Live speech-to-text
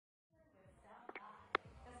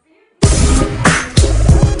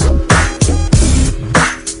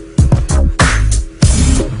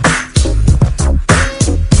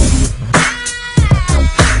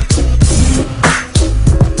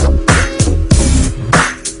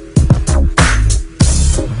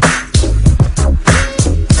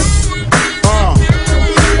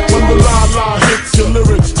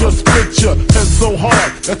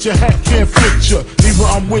that your hat can't fit ya. Either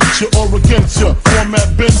I'm with ya or against ya.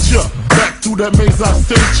 Format bent ya. Back through that maze I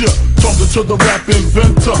sent ya. Talking to the rap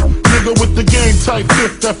inventor. Nigga with the game type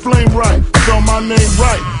fifth, that flame right. Spell my name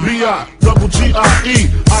right. B-I-double-G-I-E.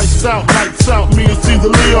 Iced out, lights out, me and Caesar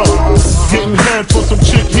Leo. Getting head for some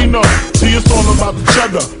chick he know. See, it's all about the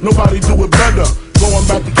cheddar. Nobody do it better. Going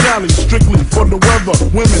back to Cali, strictly for the weather,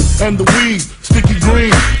 women, and the weed. Sticky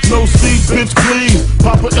green, no seed, bitch, please.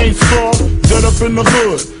 Papa ain't soft, dead up in the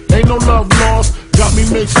hood. Ain't no love lost, got me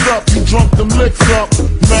mixed up. You drunk them licks up.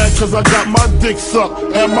 Mad cause I got my dick sucked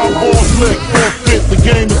and my balls licked. Forfeit, the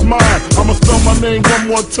game is mine. I'ma spell my name one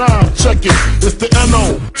more time. Check it, it's the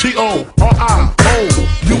N-O-T-O-R-I-O-U-S.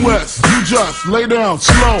 You just lay down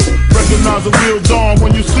slow. Recognize a real dawn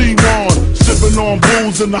when you see one. Sipping on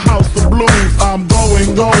booze in the house of blues. I'm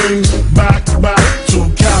going back to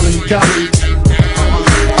Cali, Cali.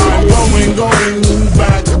 I'm going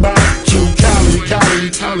back to Cali, Cali,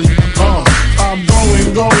 Cali. I'm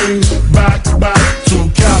going back to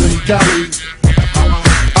Cali, Cali.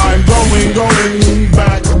 I'm going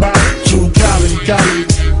back to Cali, Cali.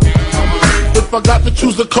 If I got to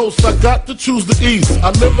choose the coast, I got to choose the east.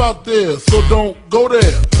 I live out there, so don't go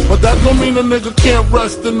there. But that don't mean a nigga can't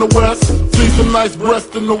rest in the west. See some nice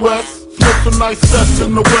breasts in the west. Smoke some nice sets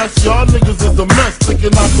in the west. Y'all niggas is a mess,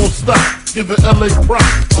 thinking I gon' stop. Give it LA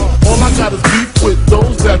props. All I got is beef with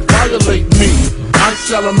those that violate me. I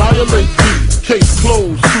shall annihilate these. Case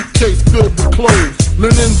closed, suitcase filled with clothes.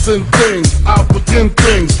 Linens and things, I'll begin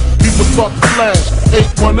things. People start to flash.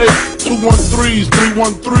 818, 213s,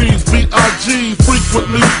 313s, B.I.G.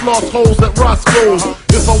 Frequently lost holes at Roscoe's.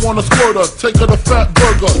 If I want a squirter, take her to Fat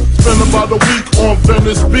Burger. Spend about a week on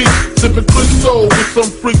Venice Beach, sipping Cristo with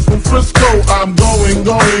some freaks from Frisco. I'm going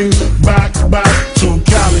back to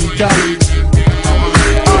Cali, Cali.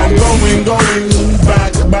 I'm going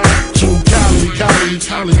back to Cali, Cali,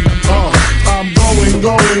 Cali. I'm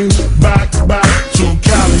going back to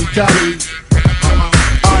Cali, Cali.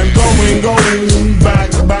 I'm going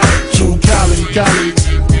back to Cali, Cali.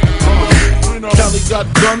 Cali got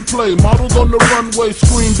gunplay, models on the runway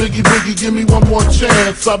scream Biggie, Biggie, give me one more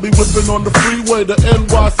chance. I'll be whipping on the freeway, the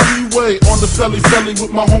NYC way. On the celly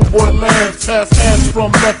with my homeboy Lance. Pass hands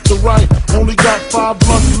from left to right. Only got 5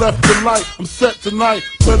 blunts left to light. I'm set tonight.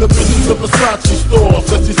 Better visit the Versace store.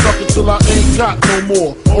 Said she suck it till I ain't got no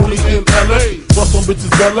more. Only in LA. Bust on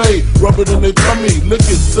bitches LA. Rub it in their tummy. Lick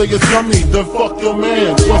it, say it's yummy. Then fuck your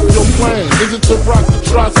man. What's your plan? Is it to rock the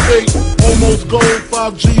tri-state? Almost gold,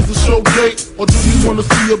 5 G's a show gate? Or do you wanna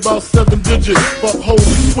see about 7 digits? Fuck holy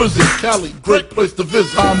exquisite. Cali, great place to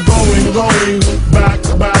visit. I'm going back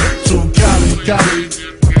to Cali, Cali.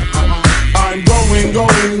 I'm going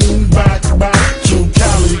back to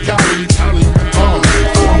Cali, Cali, Cali.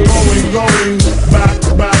 I'm going back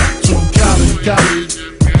to Cali, Cali.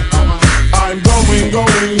 I'm going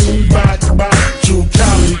back to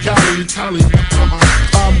Cali, Cali, Cali.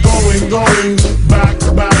 I'm going back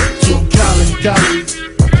to Cali, Cali.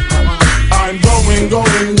 I'm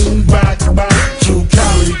going back to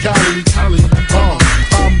Cali, Cali, Cali.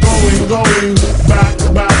 I'm going back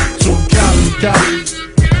to Cali, Cali.